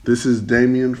This is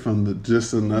Damien from the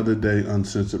Just Another Day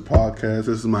Uncensored podcast.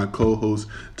 This is my co-host,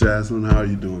 Jasmine. How are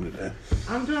you doing today?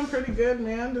 I'm doing pretty good,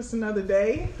 man. Just another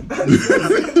day. Just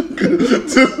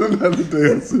another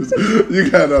day uncensored.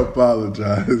 You gotta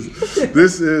apologize.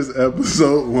 This is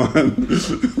episode 1.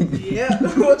 Yeah,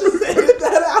 we'll just edit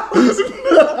that out.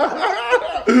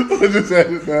 We'll just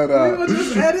edit that out. We will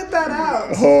just edit that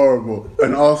out. Horrible.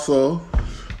 And also,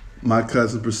 my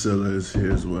cousin Priscilla is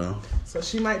here as well. So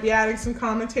she might be adding some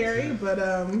commentary, but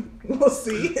we'll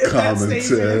see if Commentary. that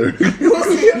stays in. We'll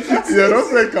see if that stays Yeah, don't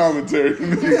say commentary to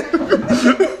me.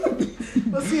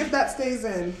 We'll see if that stays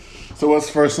in. So what's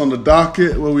first on the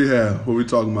docket? What we have? What we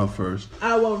talking about first?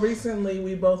 Well, recently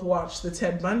we both watched the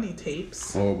Ted Bundy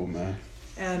tapes, Horrible, man.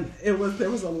 and there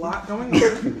was a lot going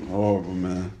on. Horrible,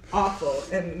 man. Awful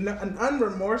and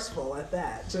unremorseful at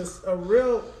that. Just a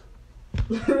real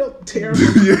terrible.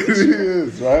 Yeah, he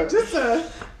is, right?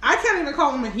 I can't even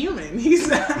call him a human. He's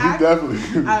Definitely.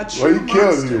 a true Well, he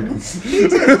killed monster. humans. He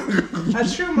did.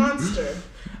 A true monster.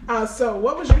 So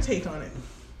what was your take on it?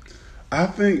 I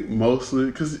think mostly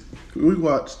because we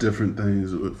watch different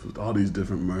things with all these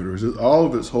different murders. All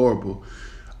of it's horrible.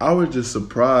 I was just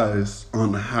surprised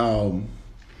on how,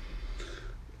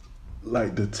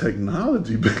 like, the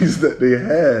technology base that they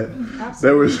had.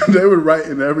 Absolutely. They were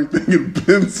writing everything in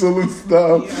pencil and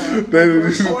stuff. Yeah. They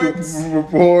Reports.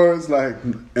 reports, like,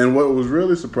 and what was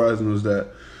really surprising was that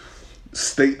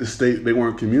state to state they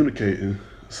weren't communicating.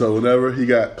 So whenever he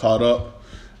got caught up,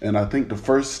 and I think the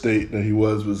first state that he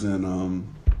was in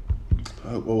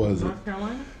what was it? North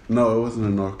Carolina? No, it wasn't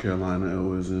in North Carolina. It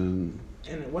was in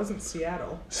And it wasn't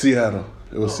Seattle. Seattle.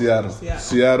 It was Seattle.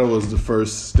 Seattle was the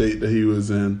first state that he was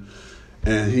in.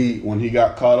 And when he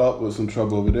got caught up with some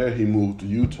trouble over there, he moved to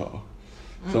Utah.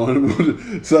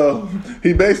 So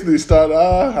he basically started,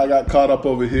 I got caught up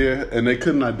over here, and they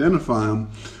couldn't identify him.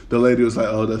 The lady was like,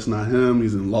 oh, that's not him.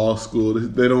 He's in law school.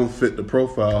 They don't fit the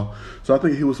profile. So I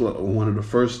think he was one of the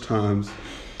first times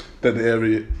that they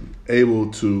ever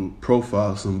able to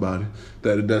profile somebody,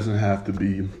 that it doesn't have to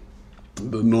be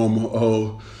the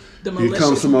normal, he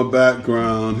comes from a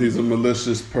background, he's a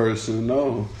malicious person.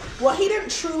 No. Well, he didn't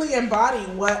truly embody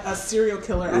what a serial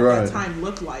killer at that time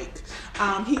looked like.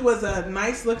 He was a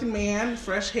nice-looking man,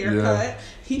 fresh haircut. Yeah.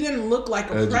 He didn't look like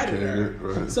a predator.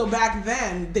 Right. So back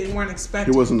then, they weren't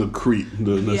expecting. He wasn't a creep,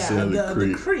 necessarily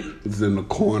the creep. It's in the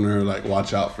corner, like,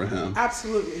 watch out for him.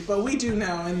 Absolutely. But we do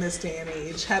know in this day and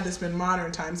age, had this been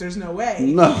modern times, there's no way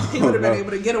he would have been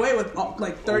able to get away with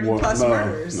like 30-plus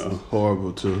murders. No,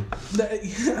 horrible, too.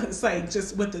 It's like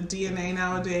just with the DNA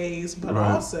nowadays, but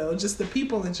also just the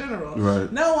people in general.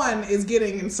 Right. No one is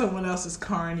getting in someone else's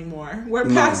car anymore. We're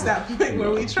past that point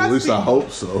where we trust At least people. I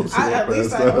hope so. At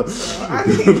least I hope so. I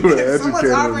mean, if someone's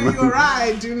offering you a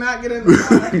ride, do not get in the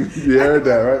car. You heard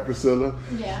that, right, Priscilla?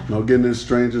 Yeah. No getting in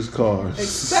strangers' cars.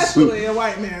 Especially a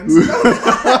white man's. We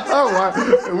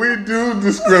do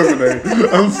discriminate.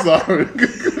 I'm sorry.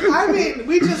 I mean,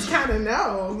 we just kind of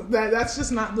know that that's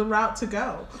just not the route to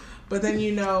go. But then,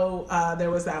 there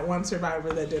was that one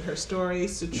survivor that did her story,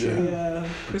 Sutria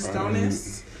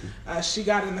Christonis. She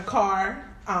got in the car.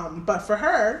 But for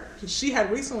her, she had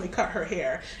recently cut her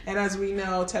hair. And as we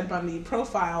know, Ted Bundy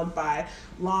profiled by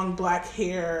long black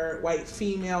hair, white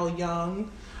female,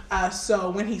 young. So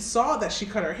when he saw that she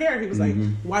cut her hair, he was like,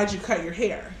 why'd you cut your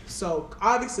hair? So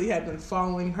obviously he had been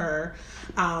following her,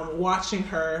 watching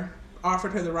her,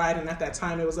 offered her the ride, and at that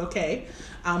time it was okay.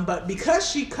 But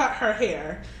because she cut her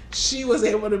hair, she was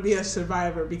able to be a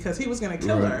survivor because he was going to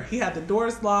kill her. He had the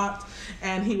doors locked,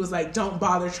 and he was like, don't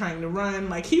bother trying to run.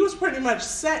 Like, he was pretty much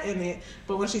set in it,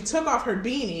 but when she took off her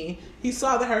beanie, he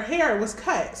saw that her hair was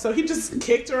cut. So he just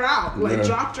kicked her out,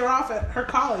 dropped her off at her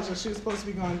college that she was supposed to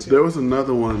be going to. There was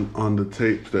another one on the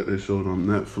tape that they showed on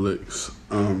Netflix.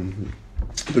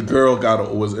 The girl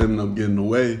was ended up getting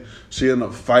away. She ended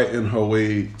up fighting her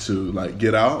way to, like,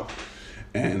 get out.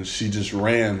 And she just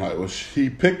ran. He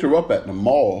picked her up at the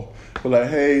mall. But like,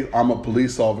 hey, I'm a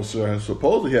police officer. And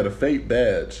supposedly he had a fake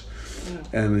badge.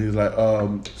 And he's like,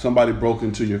 somebody broke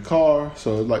into your car.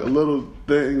 So it's like a little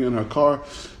thing in her car.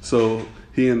 So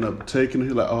he ended up taking her.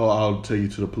 He's like, oh, I'll take you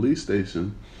to the police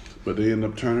station. But they end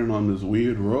up turning on this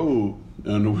weird road.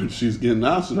 And when she's getting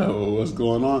out, she's like, oh, what's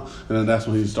going on? And then that's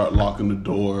when he start locking the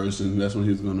doors. And that's when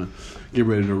he's going to get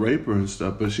ready to rape her and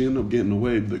stuff. But she ended up getting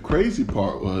away. The crazy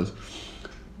part was,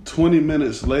 20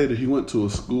 minutes later, he went to a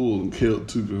school and killed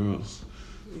 2 girls.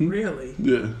 Really?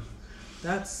 Yeah.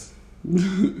 That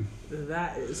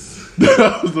is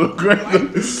that was a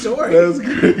great story. That's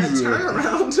crazy. A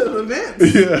turnaround of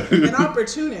events. Yeah. An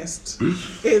opportunist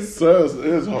is. So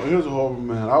it was horrible,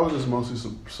 man. I was just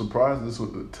mostly surprised this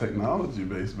was the technology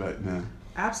base back then.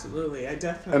 Absolutely, I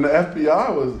definitely. And the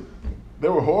FBI they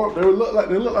were horrible.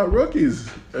 They looked like rookies.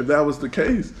 If that was the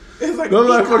case, it's like they look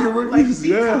like fucking rookies.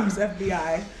 Like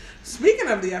FBI. Speaking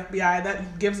of the FBI,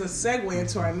 that gives a segue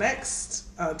into our next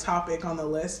topic on the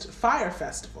list: Fyre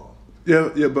Festival. Yeah,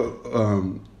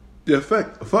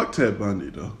 fuck Ted Bundy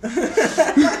though.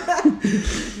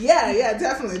 yeah,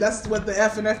 definitely. That's what the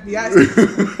F and FBI says.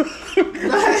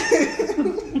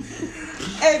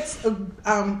 It's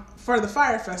for the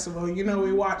Fyre Festival. You know,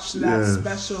 we watched that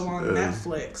special on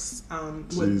Netflix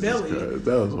with Jesus Billy. Christ,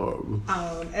 that was horrible.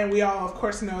 And we all, of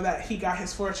course, know that he got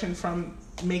his fortune from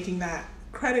making that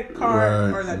credit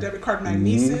card or that debit card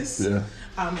magnesis.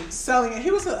 Selling it.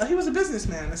 He was a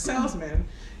businessman, a salesman.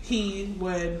 He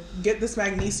would get this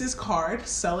magnesis card,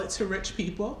 sell it to rich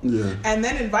people, and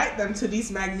then invite them to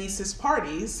these magnesis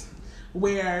parties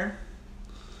where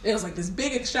it was like this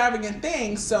big extravagant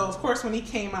thing. So, of course, when he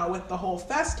came out with the whole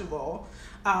festival,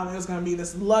 it was going to be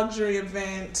this luxury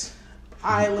event,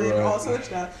 island, all sort of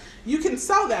stuff. You can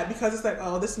sell that because it's like,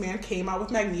 oh, this man came out with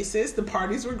magnesis. The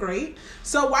parties were great.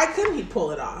 So why couldn't he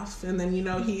pull it off? And then,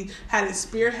 he had it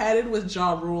spearheaded with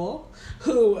Ja Rule,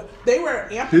 who they were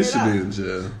amping it up. He should be in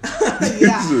jail.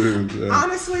 Yeah. He should be in jail.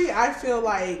 Honestly, I feel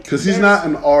like... Because he's not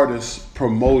an artist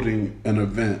promoting an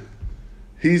event.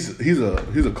 He's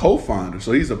a co-founder,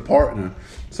 so he's a partner.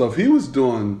 So if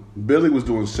Billy was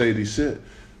doing shady shit,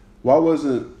 why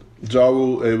wasn't Ja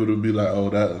Rule able to be like, oh,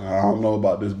 I don't know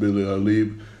about this, Billy, or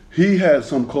leave? He had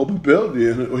some culpability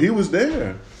in it. He was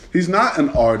there. He's not an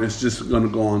artist just going to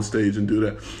go on stage and do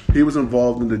that. He was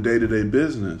involved in the day-to-day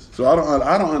business. So I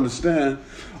don't understand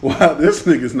why this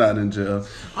nigga's not in jail.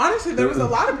 Honestly, there was a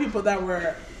lot of people that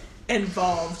were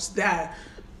involved that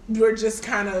were just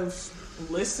kind of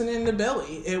listening to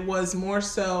Billy. It was more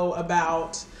so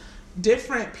about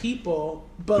different people,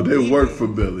 but they worked for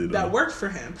Billy, though. That worked for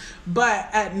him. But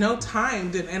at no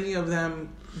time did any of them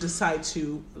decide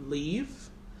to leave.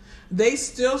 They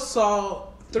still saw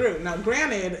through. Now,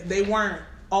 granted, they weren't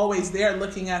always there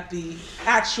looking at the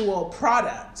actual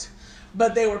product,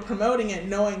 but they were promoting it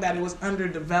knowing that it was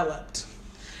underdeveloped.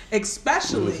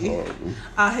 Especially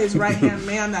his right-hand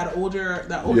man, that older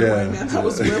white man that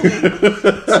was willing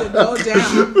to go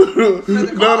down for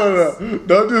the cause. No.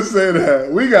 Don't just say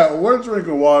that. We're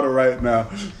drinking water right now.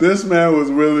 This man was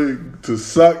willing to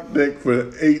suck dick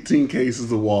for 18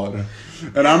 cases of water.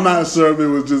 And I'm not sure if it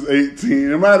was just 18.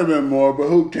 It might have been more, but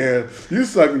who cares? You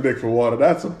sucking dick for water,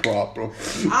 that's a problem.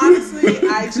 Honestly,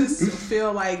 I just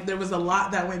feel like there was a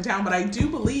lot that went down, but I do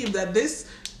believe that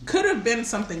this could have been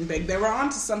something big. They were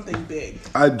onto something big.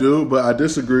 I do, but I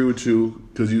disagree with you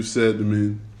because you said to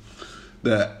me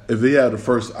that if he had the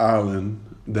first island,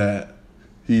 that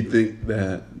he think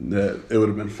that it would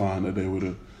have been fine, that it would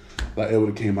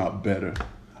have came out better.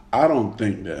 I don't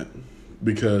think that,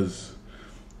 because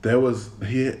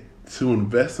he had to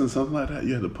invest in something like that.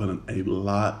 You had to put in a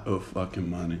lot of fucking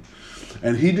money,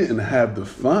 and he didn't have the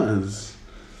funds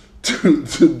to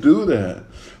do that.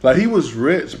 Like, he was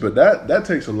rich, but that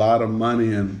takes a lot of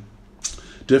money, and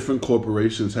different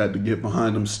corporations had to get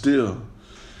behind him still,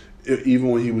 even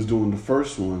when he was doing the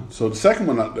first one. So the second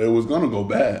one, it was going to go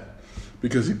bad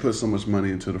because he put so much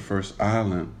money into the first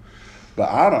island. But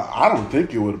I don't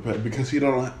think it would have, because he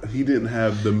didn't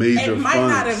have the major funds. It might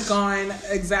not have gone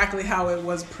exactly how it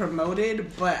was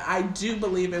promoted, but I do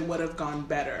believe it would have gone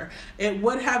better. It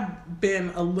would have been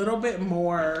a little bit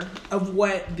more of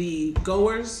what the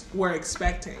goers were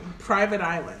expecting. Private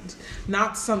island,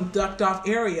 not some ducked off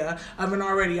area of an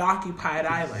already occupied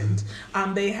island.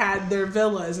 They had their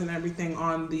villas and everything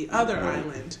on the other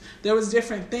island. There was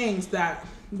different things that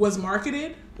was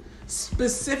marketed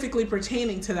specifically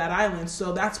pertaining to that island,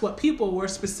 so that's what people were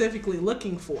specifically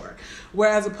looking for.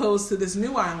 Whereas opposed to this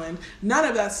new island, none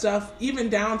of that stuff, even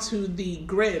down to the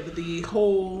grid, the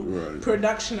whole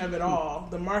production of it all,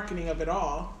 the marketing of it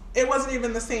all, it wasn't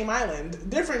even the same island,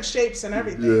 different shapes and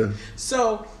everything. Yeah.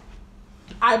 So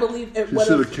I believe it would have...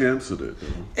 should have canceled it,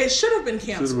 though. It should have been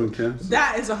canceled.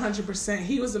 That is 100%.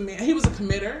 He was a man. He was a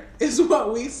committer, is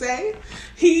what we say.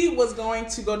 He was going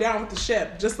to go down with the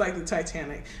ship, just like the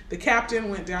Titanic. The captain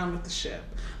went down with the ship.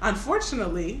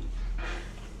 Unfortunately,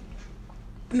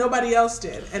 nobody else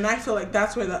did, and I feel like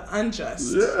that's where the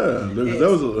unjust. Yeah, there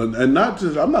was, and not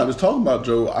just. I'm not just talking about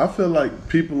Joe. I feel like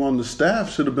people on the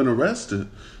staff should have been arrested,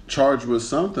 charged with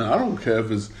something. I don't care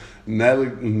if it's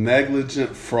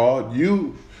negligent fraud.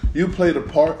 You played a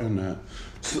part in that.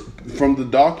 So, from the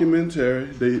documentary,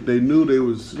 they knew they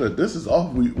was like, this is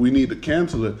off. We need to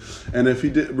cancel it. And if he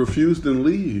refused, then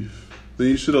leave. then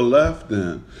you should have left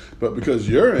then. But because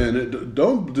you're in it,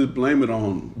 don't just blame it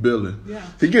on Billy. Yeah.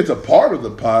 He gets a part of the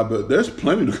pie, but there's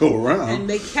plenty to go around. And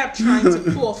they kept trying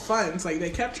to pull funds. Like, they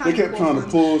kept trying to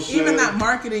pull shit. Even that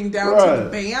marketing down to the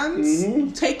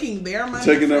bands, taking their money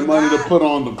to put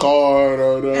on the card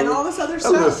or whatever. And all this other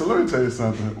stuff. Listen, let me tell you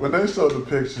something. When they showed the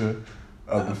picture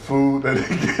of the food that they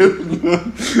gave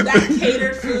them, that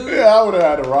catered food. Yeah, I would have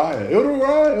had a riot. It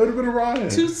would have been a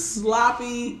riot. 2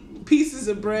 sloppy pieces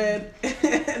of bread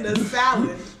and a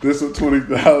salad. This what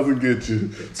 20,000 get you.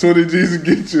 20 G's will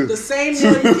get you. The same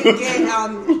meal you can get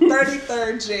on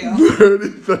 33rd jail.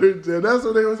 33rd jail. That's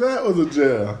what they was at. Was a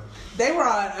jail. They were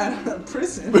at a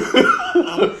prison. They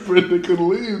couldn't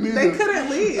leave. Either. They couldn't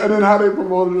leave. And then how they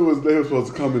promoted it was they were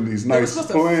supposed to come in these nice planes.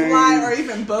 They were supposed to fly or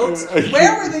even boats.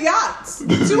 Where were the yachts?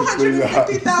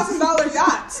 $250,000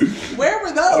 yachts. Where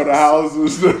were those? Oh, the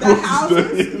houses.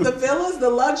 The villas, the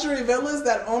luxury villas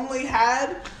that only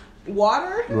had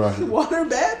water, water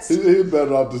beds. He's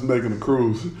better off just making a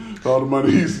cruise. All the money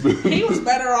he spent. He was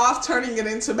better off turning it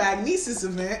into Magnesis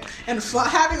event and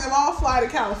having them all fly to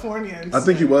California. I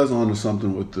think he was on to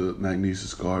something with the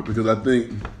Magnesis card because I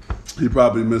think he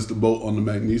probably missed the boat on the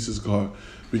Magnesis card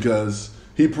because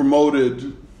he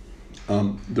promoted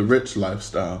the rich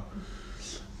lifestyle,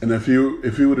 and if he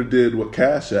would have did what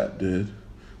Cash App did,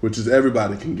 which is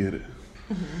everybody can get it.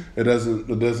 It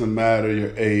doesn't matter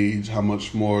your age, how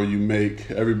much more you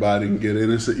make. Everybody can get it,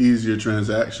 and it's an easier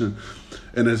transaction.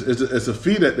 And it's a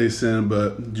fee that they send,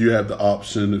 but you have the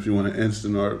option if you want an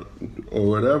instant or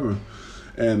whatever.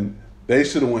 And they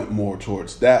should have went more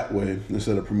towards that way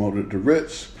instead of promoted to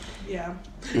rich. Yeah.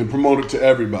 And promoted to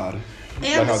everybody.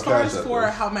 And as far as for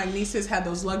how Magnesis had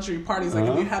those luxury parties, like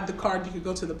if you had the card, you could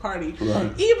go to the party.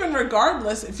 Right. Even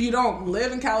regardless, if you don't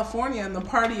live in California and the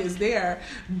party is there,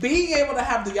 being able to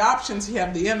have the options, you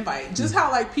have the invite. Just how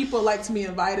like people like to be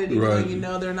invited, even though you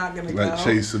know they're not going to go. Like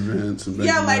chase events. And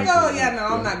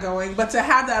I'm not going. But to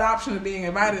have that option of being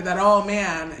invited, that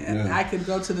I could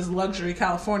go to this luxury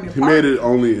California party. He made it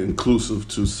only inclusive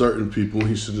to certain people.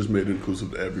 He should just made it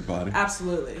inclusive to everybody.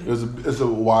 Absolutely. It's a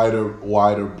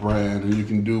wider brand. And you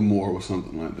can do more with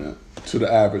something like that to the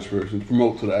average person,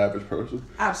 promote to the average person.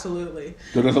 Absolutely.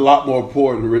 So there's a lot more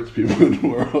poor than rich people in the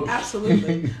world.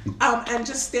 Absolutely. And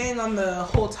just staying on the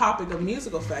whole topic of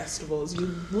musical festivals,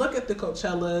 you look at the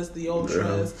Coachellas, the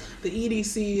Ultras, the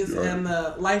EDCs, and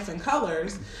the Life in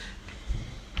Colors.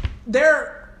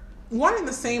 They're one and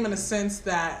the same in a sense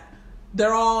that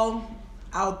they're all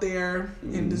out there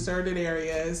in deserted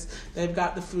areas. They've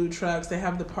got the food trucks, they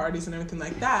have the parties and everything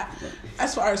like that.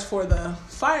 As far as for the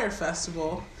Fire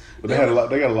Festival, but they got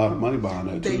a lot of money behind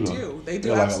that too. They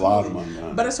do like a lot of money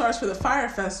behind. But as far as for the Fire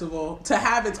Festival, to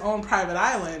have its own private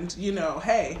island,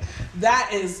 hey, that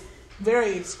is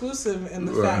very exclusive in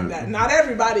the fact that not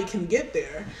everybody can get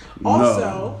there.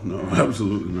 Also, no,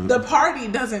 absolutely not. The party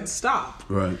doesn't stop.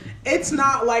 Right. It's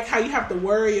not like how you have to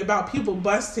worry about people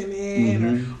busting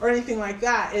in or anything like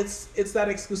that. It's that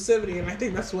exclusivity, and I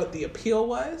think that's what the appeal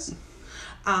was.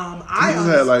 I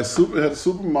had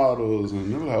supermodels,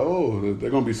 and they were like, oh,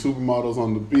 they're gonna be supermodels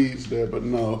on the beach there, but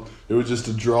no, it was just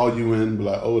to draw you in, be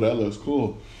like, oh, that looks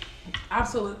cool.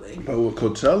 Absolutely. But with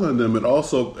Coachella and them,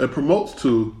 it promotes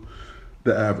to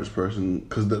the average person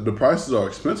because the prices are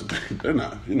expensive. You're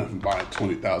not buying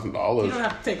 $20,000. You don't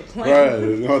have to take a plane. Right,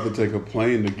 you don't have to take a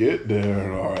plane to get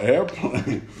there or an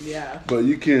airplane. Yeah. But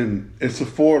it's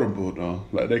affordable though.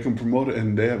 Like they can promote it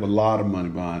and they have a lot of money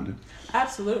behind it.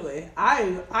 Absolutely.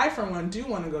 I for one do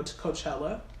want to go to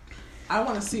Coachella. I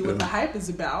want to see what the hype is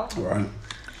about. Right.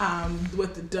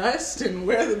 With the dust and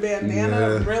wear the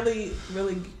bandana really,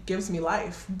 really gives me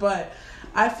life. But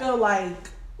I feel like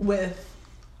with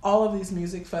all of these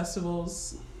music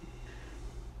festivals,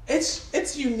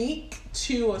 it's unique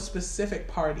to a specific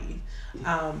party.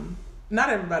 Not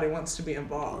everybody wants to be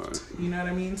involved. Right. You know what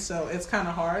I mean? So it's kind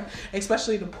of hard,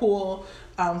 especially to pull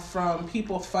from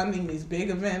people funding these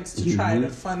big events to try to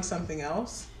fund something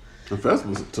else. The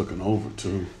festivals have taken over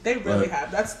too. They really have.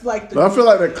 That's like I feel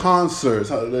like the concerts,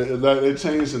 they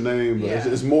changed the name, but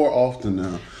it's more often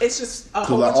now. It's just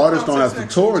because artists don't have to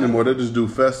tour anymore; they just do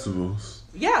festivals.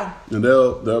 Yeah. And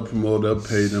they'll promote, they'll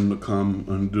pay them to come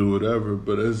and do whatever,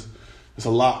 but it's a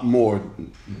lot more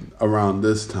around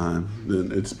this time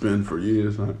than it's been for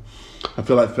years. I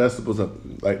feel like festivals have,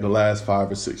 like the last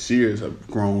 5 or 6 years, have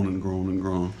grown and grown and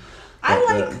grown. I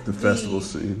like the festival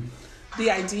scene. The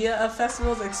idea of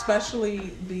festivals,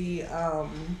 especially the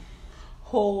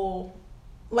whole,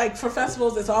 like for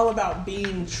festivals, it's all about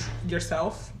being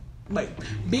yourself. like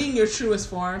being your truest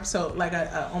form. So like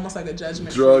almost like a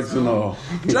judgment. Drugs and all.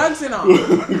 Drugs and all.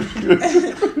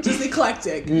 Just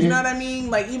eclectic. You know what I mean?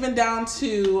 Like even down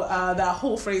to that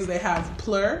whole phrase they have,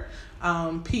 plur,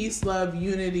 peace, love,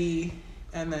 unity,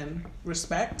 and then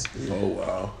respect. Oh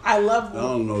wow! I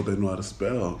don't know if they know how to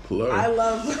spell plur. I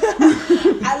love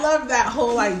that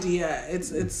whole idea.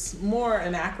 It's more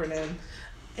an acronym,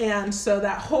 and so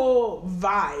that whole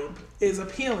vibe is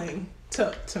appealing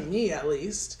to me at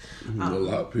least. A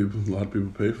lot of people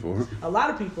pay for it. A lot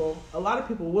of people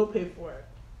will pay for it.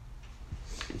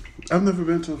 I've never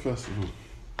been to a festival.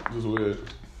 It's weird.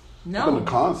 No. I've been to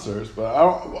concerts, but I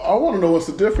want to know what's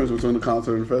the difference between the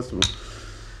concert and the festival.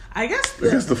 I guess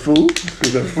the food.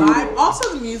 Is that food? Vibe.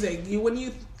 Also the music. When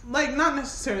you like, not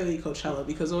necessarily Coachella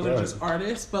because those are just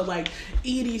artists, but like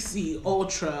EDC,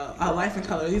 Ultra, Life in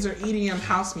Color. These are EDM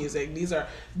house music. These are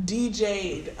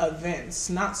DJ'd events.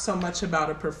 Not so much about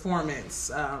a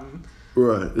performance.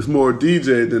 Right. It's more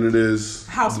DJ than it is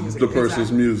house music. The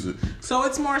person's music. So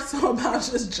it's more so about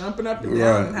just jumping up and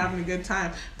down and having a good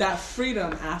time. That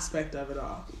freedom aspect of it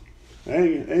all.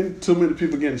 Ain't too many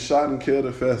people getting shot and killed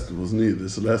at festivals neither,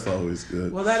 so that's always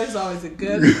good. Well, that is always a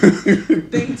good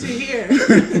thing to hear.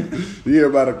 You hear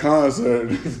about a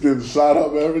concert, it's getting shot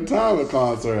up every time a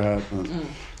concert happens.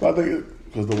 But I think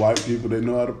because the white people, they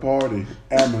know how to party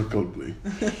amicably.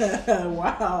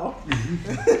 Wow.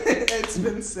 It's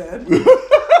been said.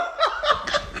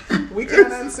 We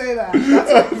can't unsay that.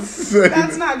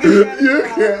 That's not good. You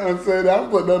can't unsay that. I'm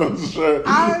putting that on the shirt.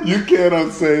 You can't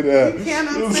unsay that. You can't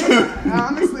unsay that.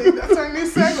 Honestly, that's our new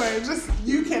segue. Just,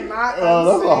 you cannot unsay that. Oh,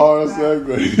 that's a hard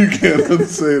segue. You can't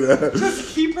unsay that.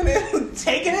 Just keeping it,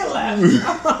 taking it left.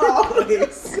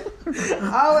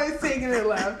 Always taking it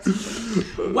left.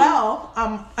 Well,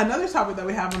 another topic that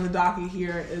we have on the docket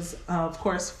here is, of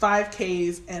course,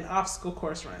 5Ks and obstacle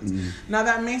course runs. Now,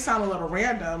 that may sound a little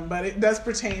random, but it does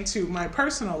pertain to my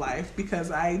personal life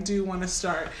because I do want to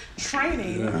start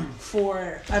training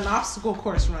for an obstacle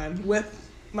course run with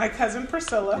my cousin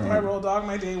Priscilla, my road dog,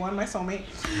 my day one, my soulmate.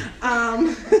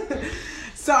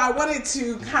 So I wanted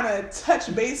to kind of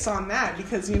touch base on that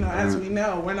because, as we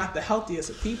know, we're not the healthiest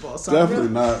of people. So definitely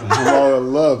not. I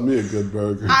love me a good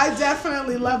burger. I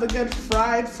definitely love a good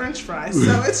fried French fry.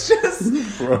 So it's just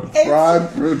fried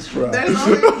French fry. There's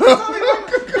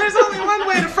only one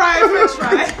way to fry a French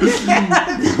fry.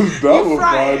 Double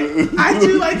fried it. I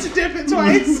do like to dip it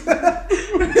twice.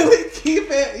 Really keep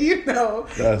it,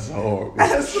 That's horrible.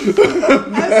 As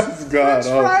French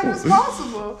fried as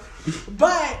possible.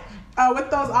 But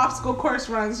with those obstacle course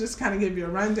runs, just kind of give you a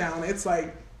rundown. It's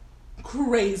like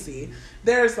crazy.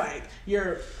 There's like,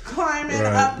 you're climbing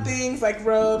up things like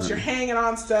ropes, you're hanging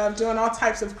on stuff, doing all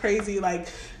types of crazy like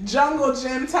jungle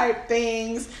gym type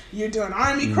things. You're doing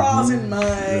army crawls in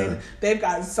mud. They've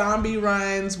got zombie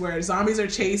runs where zombies are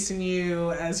chasing you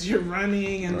as you're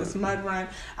running in this mud run.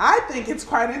 I think it's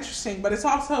quite interesting, but it's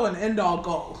also an end-all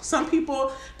goal. Some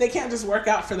people, they can't just work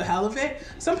out for the hell of it.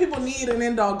 Some people need an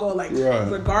end-all goal, like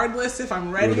regardless if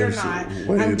I'm ready or not,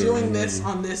 I'm doing this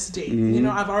on this date.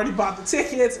 I've already bought the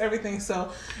tickets, everything. So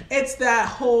it's that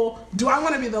whole, do I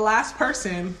want to be the last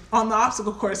person on the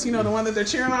obstacle course, the one that they're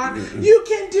cheering on? You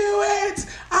can do it!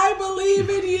 I believe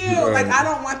in you! Like, I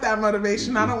don't want that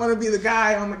motivation. I don't want to be the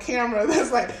guy on the camera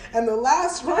that's like, and the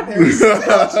last runner is still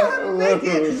trying to make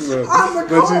it on the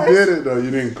course. But you did it, though.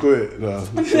 You didn't quit, though.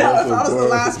 No, if I was the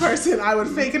last person, I would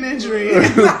fake an injury.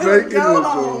 I would go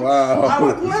home. Wow. I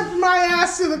would lift my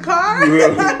ass to the car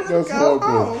and I would go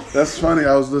home. That's funny.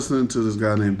 I was listening to this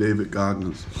guy named David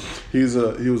Goggins. He is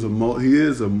a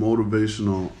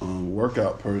motivational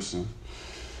workout person,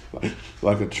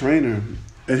 like a trainer,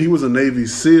 and he was a Navy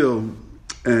SEAL.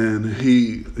 And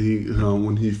he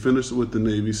when he finished with the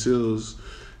Navy SEALs,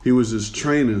 he was just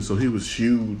training, so he was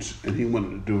huge, and he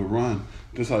wanted to do a run.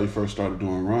 This is how he first started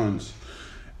doing runs,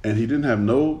 and he didn't have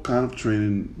no kind of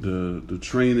training, the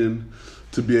training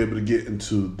to be able to get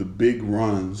into the big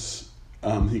runs.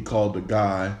 He called the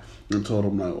guy and told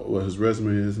him like what his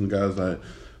resume is, and the guy's like,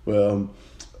 well,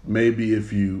 maybe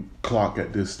if you clock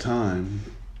at this time.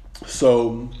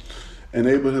 So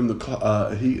enabled him to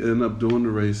he ended up doing the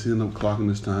race. He ended up clocking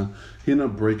this time. He ended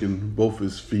up breaking both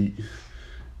his feet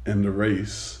in the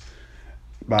race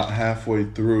about halfway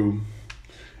through,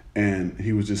 and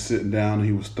he was just sitting down and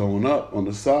he was throwing up on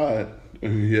the side,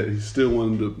 and he still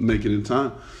wanted to make it in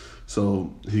time.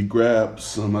 So he grabbed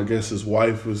some, I guess his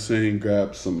wife was saying,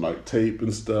 grabbed some like tape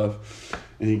and stuff,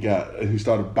 and he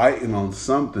started biting on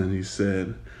something, he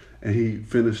said, and he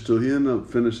ended up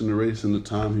finishing the race in the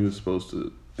time he was supposed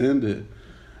to end it.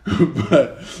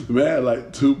 But man,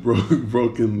 like two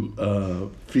broken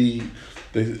feet,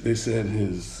 they said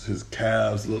his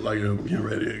calves looked like they were getting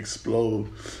ready to explode,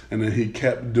 and then he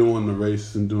kept doing the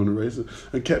races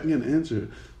and kept getting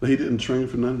injured. But he didn't train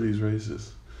for none of these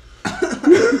races.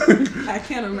 I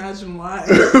can't imagine why.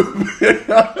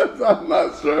 I'm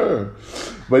not sure,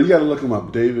 but you got to look him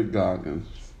up, David Goggins.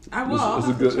 I will. It's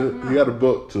a good. He got a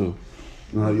book too.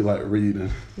 You know how you like reading.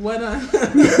 What on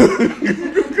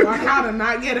how to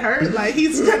not get hurt? Like,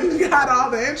 he's got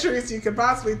all the injuries you could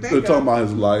possibly think They're of. talking about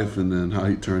his life and then how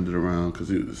he turned it around because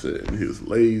he was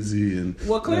lazy and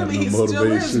clearly he still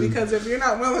is, because if you're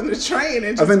not willing to train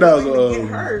and just I think that was get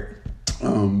hurt.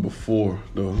 Before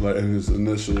though, like in his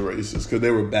initial races, because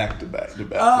they were back to back.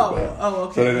 Oh,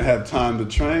 okay. So they didn't have time to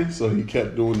train, so he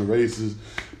kept doing the races.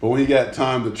 But when he got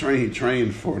time to train, he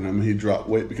trained for them and he dropped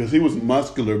weight because he was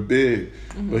muscular, big,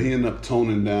 but he ended up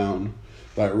toning down,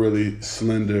 like really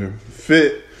slender,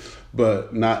 fit,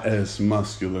 but not as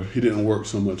muscular. He didn't work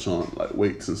so much on like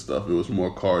weights and stuff. It was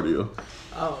more cardio.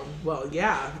 Oh, well,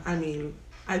 yeah. I mean,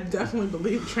 I definitely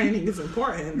believe training is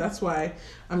important. That's why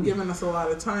I'm giving us a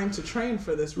lot of time to train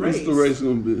for this race. What's the race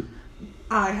going to be?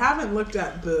 I haven't looked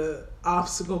at the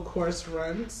obstacle course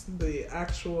runs, the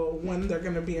actual when they're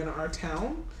going to be in our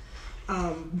town.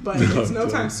 But it's no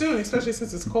time soon, especially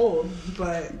since it's cold.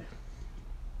 But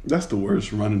that's the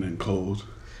worst, running in cold.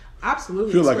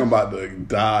 Absolutely. I feel like I'm about to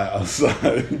die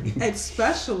outside.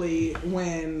 Especially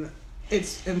when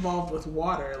it's involved with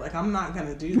water. Like, I'm not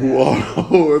gonna do that.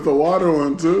 Whoa, it's a water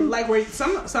one too. Like, where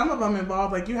some of them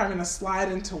involve like you having to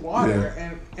slide into water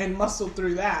and muscle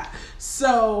through that.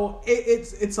 So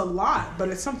it's a lot, but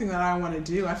it's something that I want to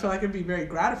do. I feel like it'd be very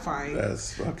gratifying.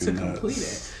 That's fucking to nuts. Complete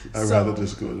it. I'd rather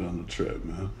just go down the trip,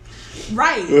 man.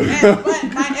 Right, but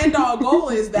my end all goal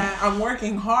is that I'm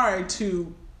working hard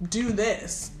to do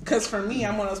this, because for me,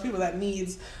 I'm one of those people that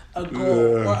needs a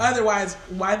goal, or otherwise,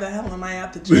 why the hell am I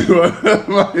at the gym?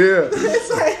 It's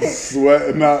like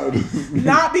sweating out.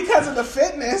 Not because of the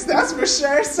fitness, that's for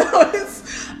sure. So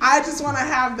I just want to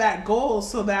have that goal,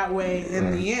 so that way,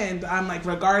 in the end, I'm like,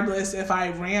 regardless if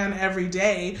I ran every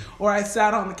day or I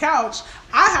sat on the couch,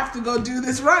 I have to go do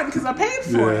this run because I paid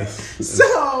for it.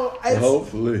 So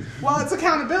hopefully, it's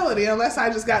accountability. Unless I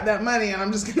just got that money and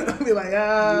I'm just gonna be like,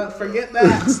 forget that,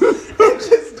 and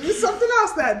just do something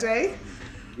else that day.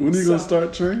 When are you gonna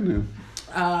start training?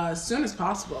 As soon as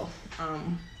possible.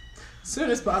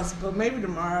 Maybe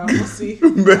tomorrow. We'll see.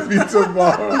 Maybe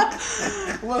tomorrow.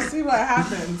 We'll see what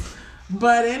happens.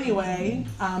 But anyway,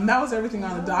 that was everything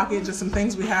on the docket. Just some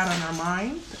things we had on our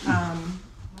mind.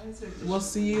 We'll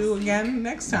see you again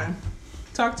next time.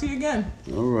 Talk to you again.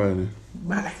 Alrighty.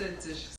 Bye.